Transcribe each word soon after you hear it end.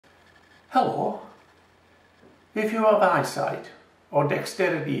Hello. If you have eyesight or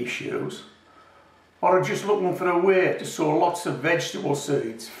dexterity issues, or are just looking for a way to sow lots of vegetable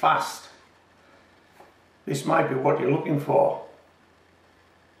seeds fast, this might be what you're looking for.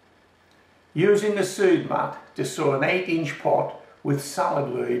 Using a seed mat to sow an 8-inch pot with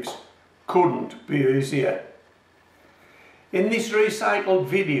salad leaves couldn't be easier. In this recycled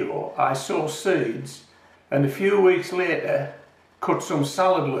video, I sow seeds and a few weeks later cut some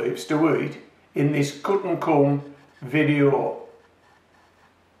salad leaves to eat in this cut and come video.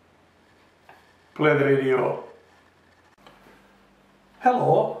 Play the video.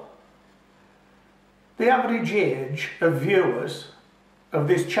 Hello. The average age of viewers of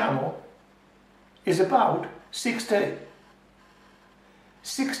this channel is about 60.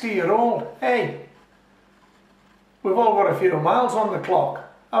 60-year-old, hey, we've all got a few miles on the clock,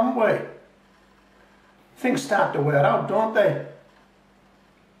 haven't we? Things start to wear out, don't they?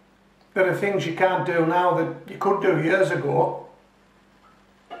 There are things you can't do now that you could do years ago.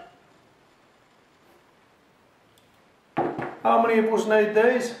 How many of us need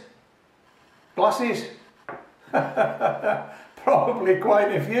these? Glasses? Probably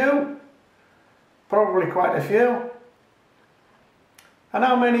quite a few. Probably quite a few. And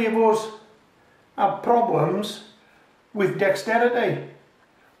how many of us have problems with dexterity?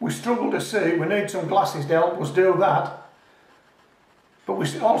 We struggle to see, we need some glasses to help us do that. But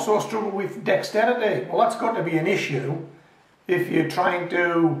we also struggle with dexterity. Well, that's got to be an issue if you're trying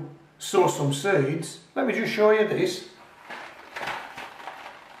to sow some seeds. Let me just show you this.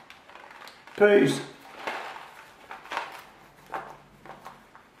 Peas.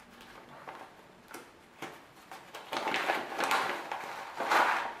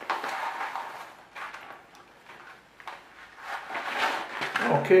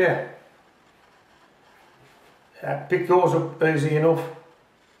 Okay. Yeah, pick those up easy enough.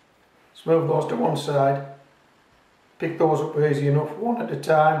 Let's move those to one side. Pick those up easy enough, one at a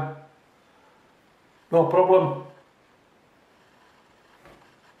time. No problem.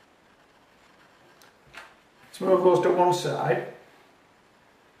 Let's move those to one side.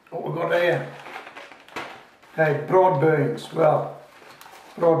 What we've got here? Hey, broad beans. Well,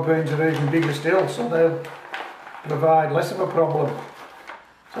 broad beans are even bigger still, so they'll provide less of a problem.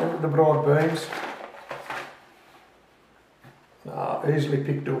 So look at the broad beans. Easily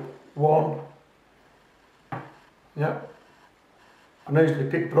picked up one. Yep. And easily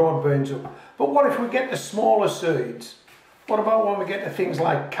pick broad beans up. But what if we get the smaller seeds? What about when we get to things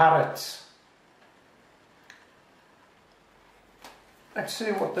like carrots? Let's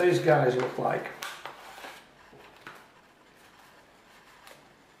see what these guys look like.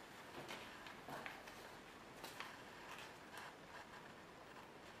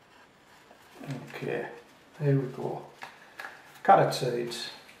 Okay, here we go. Carrot seeds.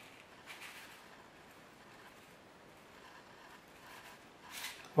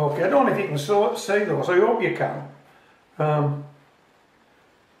 Okay, I don't know if you can see those, I hope you can.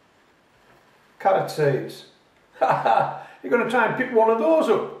 Carrot seeds. You're going to try and pick one of those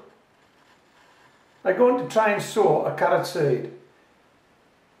up. I'm going to try and sow a carrot seed.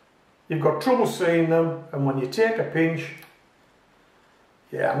 You've got trouble seeing them, and when you take a pinch,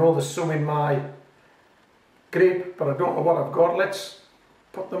 yeah, I know there's some in my grip, but I don't know what I've got. Let's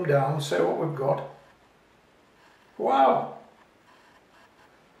put them down and see what we've got. Wow!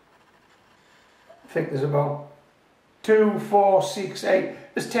 I think there's about 2, 4, 6, 8.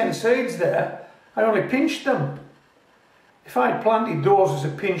 There's 10 seeds there. I only pinched them. If I had planted those as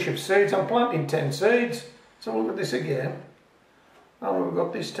a pinch of seeds, I'm planting 10 seeds. So look at this again. How many have we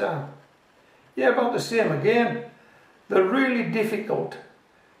got this time? Yeah, about the same again. They're really difficult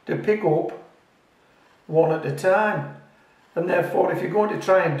to pick up one at a time, and therefore if you're going to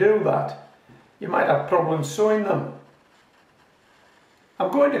try and do that, you might have problems sowing them.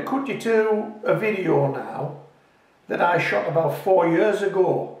 I'm going to cut you to a video now that I shot about 4 years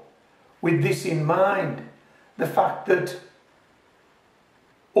ago with this in mind, the fact that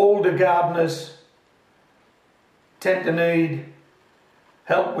older gardeners tend to need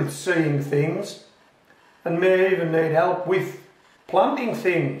help with seeing things and may even need help with planting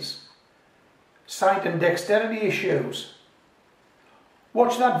things, sight and dexterity issues.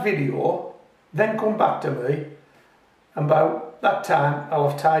 Watch that video, then come back to me, and about that time I'll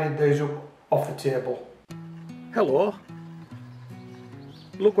have tidied these up off the table. Hello,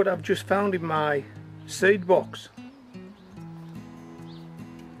 look what I've just found in my seed box.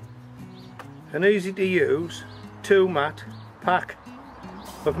 An easy to use 2-mat pack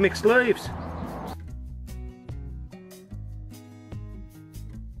of mixed leaves.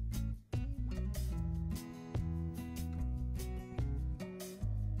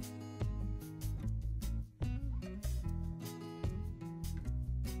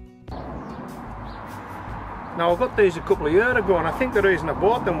 Now I got these a couple of years ago, and I think the reason I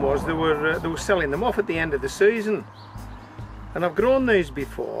bought them was they were selling them off at the end of the season. And I've grown these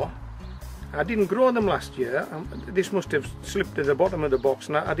before. I didn't grow them last year. This must have slipped to the bottom of the box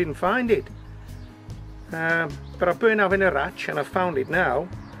and I didn't find it. But I've been having a ratch and I've found it now.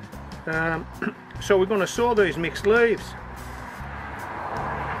 So we're going to sow these mixed leaves.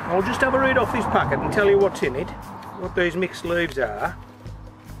 I'll just have a read off this packet and tell you what's in it, what these mixed leaves are.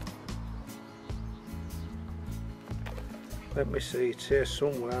 Let me see, it says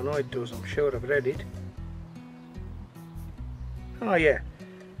somewhere. I know it does, I'm sure I've read it. Oh yeah,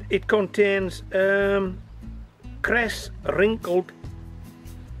 it contains cress wrinkled.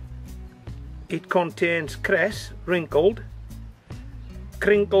 It contains cress wrinkled,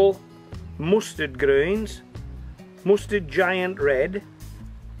 crinkle, mustard greens, mustard giant red.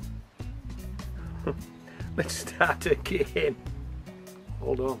 Let's start again.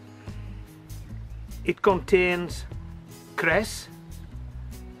 Hold on. It contains cress,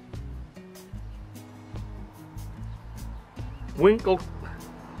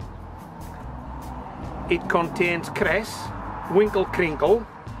 it contains cress, winkle crinkle,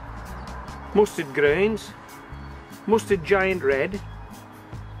 mustard greens, mustard giant red,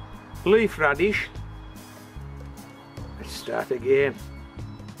 leaf radish. Let's start again.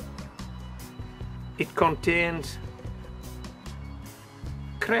 It contains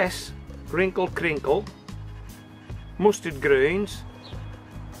cress, wrinkle crinkle, mustard greens,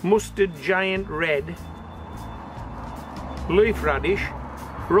 mustard giant red, leaf radish,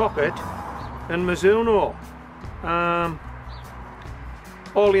 rocket and Mizuno,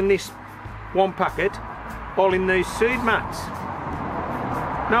 all in this one packet, all in these seed mats.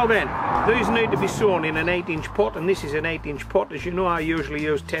 Now then, these need to be sown in an 8-inch pot, and this is an 8-inch pot. As you know, I usually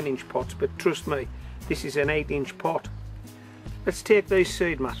use 10-inch pots, but trust me, this is an 8-inch pot. Let's take these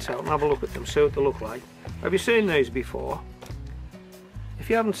seed mats out and have a look at them, see what they look like. Have you seen these before?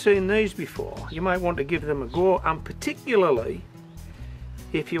 If you haven't seen these before, you might want to give them a go, and particularly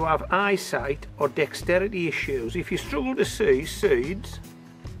if you have eyesight or dexterity issues. If you struggle to see seeds,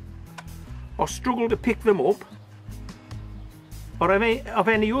 or struggle to pick them up, or have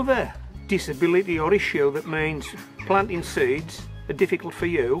any other disability or issue that means planting seeds are difficult for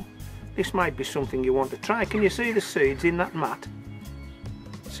you, this might be something you want to try. Can you see the seeds in that mat?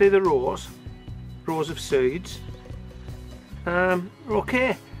 See the rows of seeds?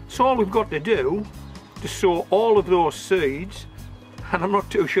 Okay, so all we've got to do to sow all of those seeds, and I'm not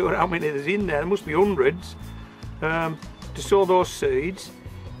too sure how many there's in there must be hundreds, to sow those seeds,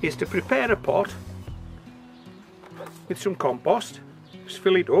 is to prepare a pot with some compost, just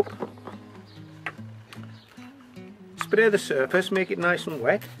fill it up, spray the surface, make it nice and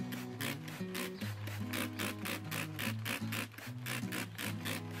wet.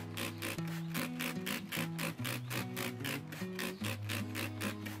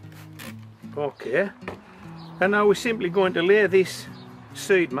 Okay, and now we're simply going to lay this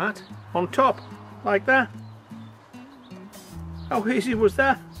seed mat on top, like that. How easy was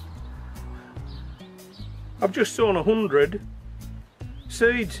that? I've just sown 100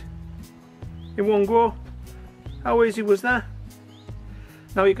 seeds in one go. How easy was that?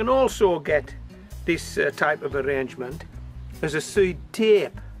 Now you can also get this type of arrangement as a seed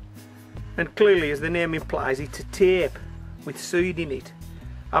tape, and clearly, as the name implies, it's a tape with seed in it.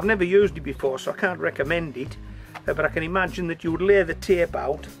 I've never used it before, so I can't recommend it, but I can imagine that you would lay the tape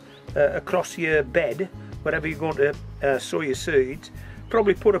out across your bed, wherever you're going to sow your seeds.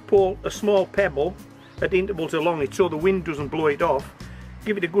 Probably put a small pebble at intervals along it so the wind doesn't blow it off.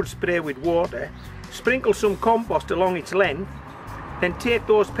 Give it a good spray with water. Sprinkle some compost along its length. Then take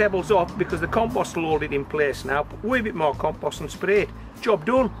those pebbles off, because the compost will hold it in place now. Put a wee bit more compost and spray it. Job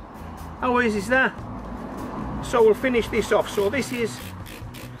done. How easy is that? So we'll finish this off. So this is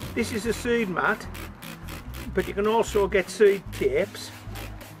a seed mat, but you can also get seed tapes.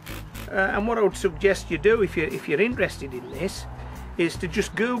 And what I would suggest you do, if you're interested in this, is to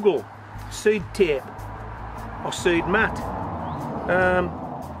just Google seed tape or seed mat.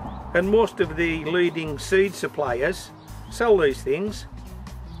 And most of the leading seed suppliers sell these things,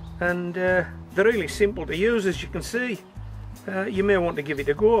 and they're really simple to use, as you can see. You may want to give it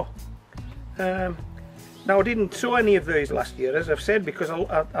a go. Now I didn't sow any of these last year, as I've said, because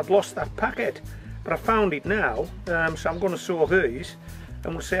I'd lost that packet, but I found it now, so I'm going to sow these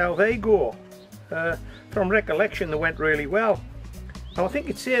and we'll see how they go. From recollection, they went really well. Now I think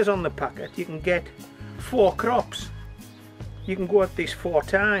it says on the packet you can get 4 crops. You can go at this 4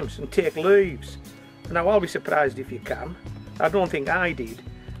 times and take leaves. Now I'll be surprised if you can. I don't think I did.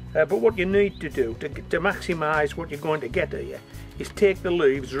 But what you need to do to maximise what you're going to get here is take the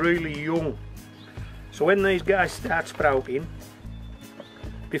leaves really young. So when these guys start sprouting,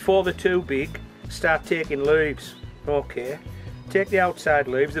 before they're too big, start taking leaves. Okay, take the outside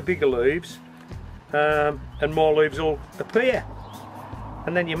leaves, the bigger leaves, and more leaves will appear.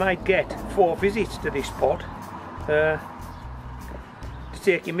 And then you might get 4 visits to this pot to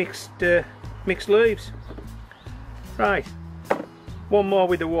take your mixed leaves. Right, one more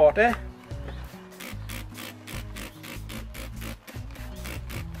with the water.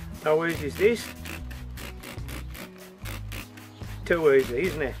 How easy is this? Too easy,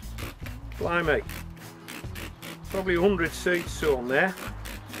 isn't it? Blimey. Probably 100 seeds sown there.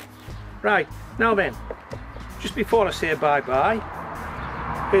 Right, now then, just before I say bye-bye,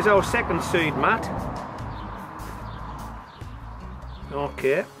 here's our second seed mat.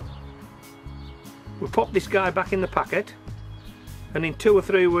 Okay. We'll pop this guy back in the packet, and in 2 or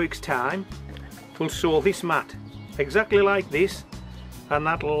 3 weeks time we'll sow this mat exactly like this, and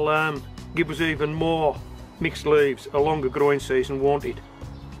that'll give us even more mixed leaves, a longer growing season, won't it?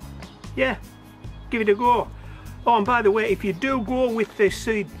 Yeah, give it a go. Oh, and by the way, if you do go with the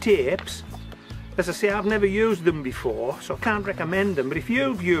seed tapes, as I say, I've never used them before, so I can't recommend them, but if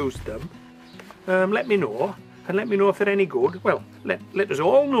you've used them, let me know, and let me know if they're any good. Well, let us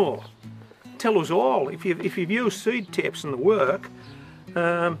all know. Tell us all if you've used seed tapes and they work,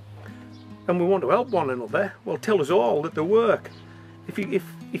 and we want to help one another. Well, tell us all that they work. If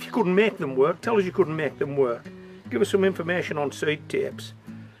you couldn't make them work, tell us you couldn't make them work. Give us some information on seed tapes,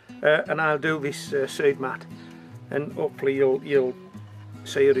 and I'll do this seed mat, and hopefully you'll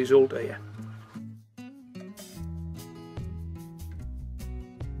see a result here.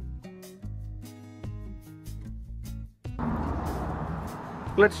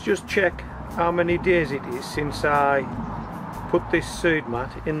 Let's just check how many days it is since I put this seed mat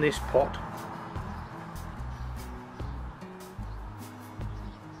in this pot.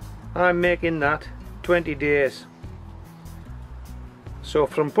 I'm making that 20 days. So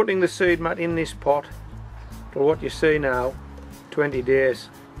from putting the seed mat in this pot to what you see now, 20 days.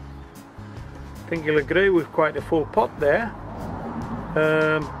 I think you'll agree with quite a full pot there.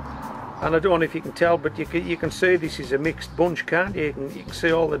 And I don't know if you can tell, but you can see this is a mixed bunch, can't you? You can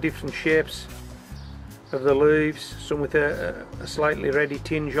see all the different shapes of the leaves, some with a slightly reddy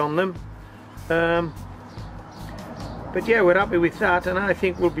tinge on them. But yeah, we're happy with that, and I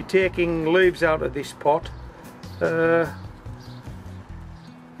think we'll be taking leaves out of this pot in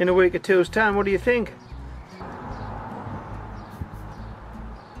a week or two's time. What do you think?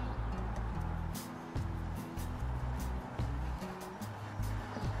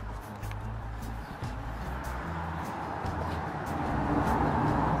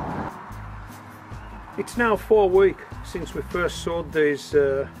 It's now 4 weeks since we first sowed these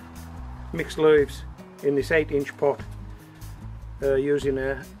mixed leaves in this 8-inch pot using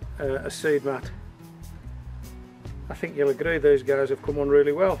a seed mat. I think you'll agree these guys have come on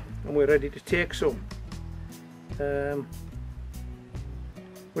really well, and we're ready to take some. We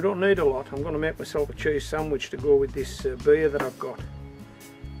don't need a lot. I'm going to make myself a cheese sandwich to go with this beer that I've got.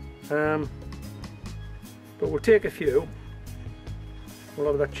 But we'll take a few. We'll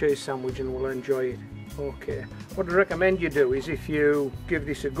have that cheese sandwich and we'll enjoy it. Okay, what I recommend you do is, if you give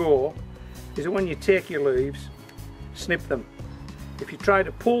this a go, is that when you take your leaves, snip them. If you try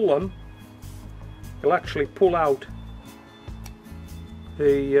to pull them, you'll actually pull out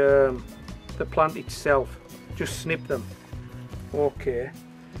the plant itself. Just snip them. Okay,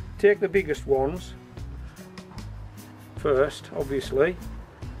 take the biggest ones first, obviously,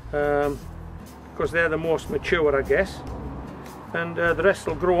 because they're the most mature, I guess, and the rest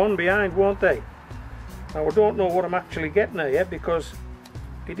will grow on behind, won't they? Now, I don't know what I'm actually getting here because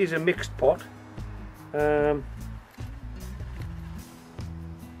it is a mixed pot. But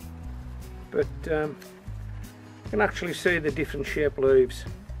you can actually see the different shaped leaves.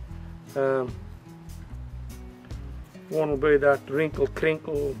 One will be that wrinkle,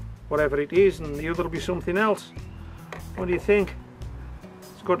 crinkle, whatever it is, and the other will be something else. What do you think?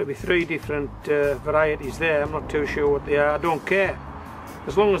 It's got to be 3 different varieties there. I'm not too sure what they are. I don't care.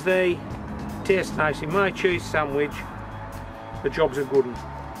 As long as they taste nice in my cheese sandwich, the job's a good one.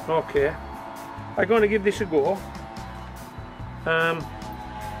 Okay, I'm going to give this a go.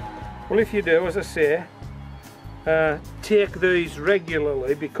 Well, if you do, as I say, take these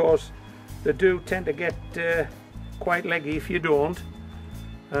regularly, because they do tend to get quite leggy if you don't.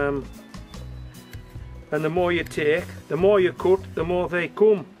 And the more you take, the more you cut, the more they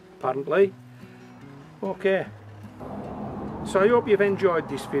come, apparently. Okay, so I hope you've enjoyed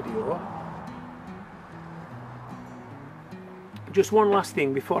this video. Just one last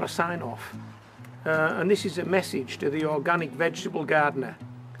thing before I sign off, and this is a message to the organic vegetable gardener.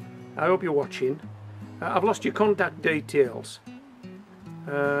 I hope you're watching. I've lost your contact details,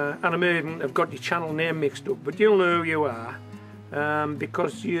 and I may even have got your channel name mixed up, but you'll know who you are,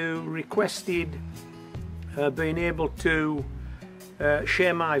 because you requested being able to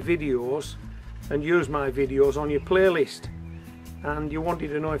share my videos and use my videos on your playlist, and you wanted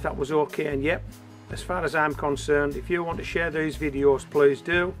to know if that was okay. And yep, as far as I'm concerned, if you want to share these videos, please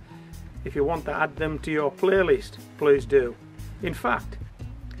do. If you want to add them to your playlist, please do. In fact,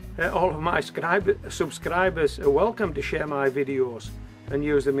 all of my subscribers are welcome to share my videos and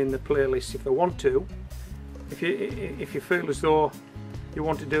use them in the playlist if they want to. If you feel as though you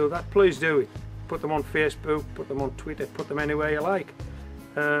want to do that, please do it. Put them on Facebook, put them on Twitter, put them anywhere you like.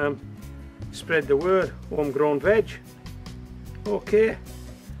 Spread the word, homegrown veg. Okay,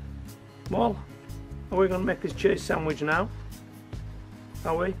 well, are we going to make this cheese sandwich now?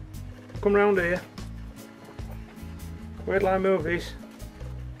 Are we? Come round here. Where till I move this?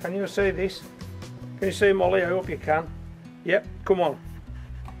 Can you see this? Can you see Molly? I hope you can. Yep, come on.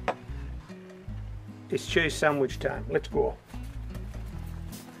 It's cheese sandwich time. Let's go.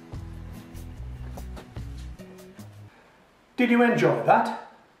 Did you enjoy that?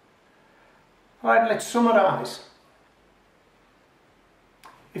 Right, let's summarise.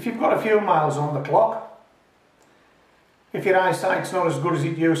 If you've got a few miles on the clock, if your eyesight's not as good as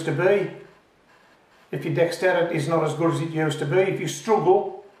it used to be, if your dexterity is not as good as it used to be, if you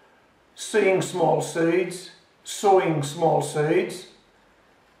struggle seeing small seeds, sowing small seeds,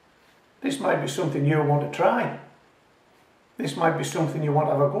 this might be something you want to try. This might be something you want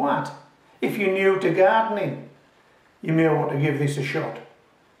to have a go at. If you're new to gardening, you may want to give this a shot.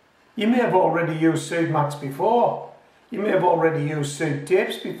 You may have already used seed mats before. You may have already used seed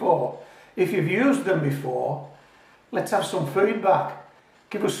tapes before. If you've used them before, let's have some feedback.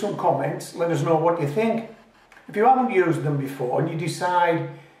 Give us some comments, let us know what you think. If you haven't used them before and you decide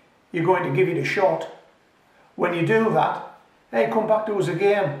you're going to give it a shot, when you do that, hey, come back to us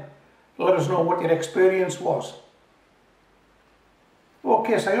again. Let us know what your experience was.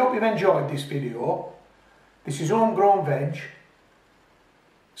 Okay, so I hope you've enjoyed this video. This is Homegrown Veg,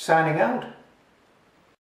 signing out.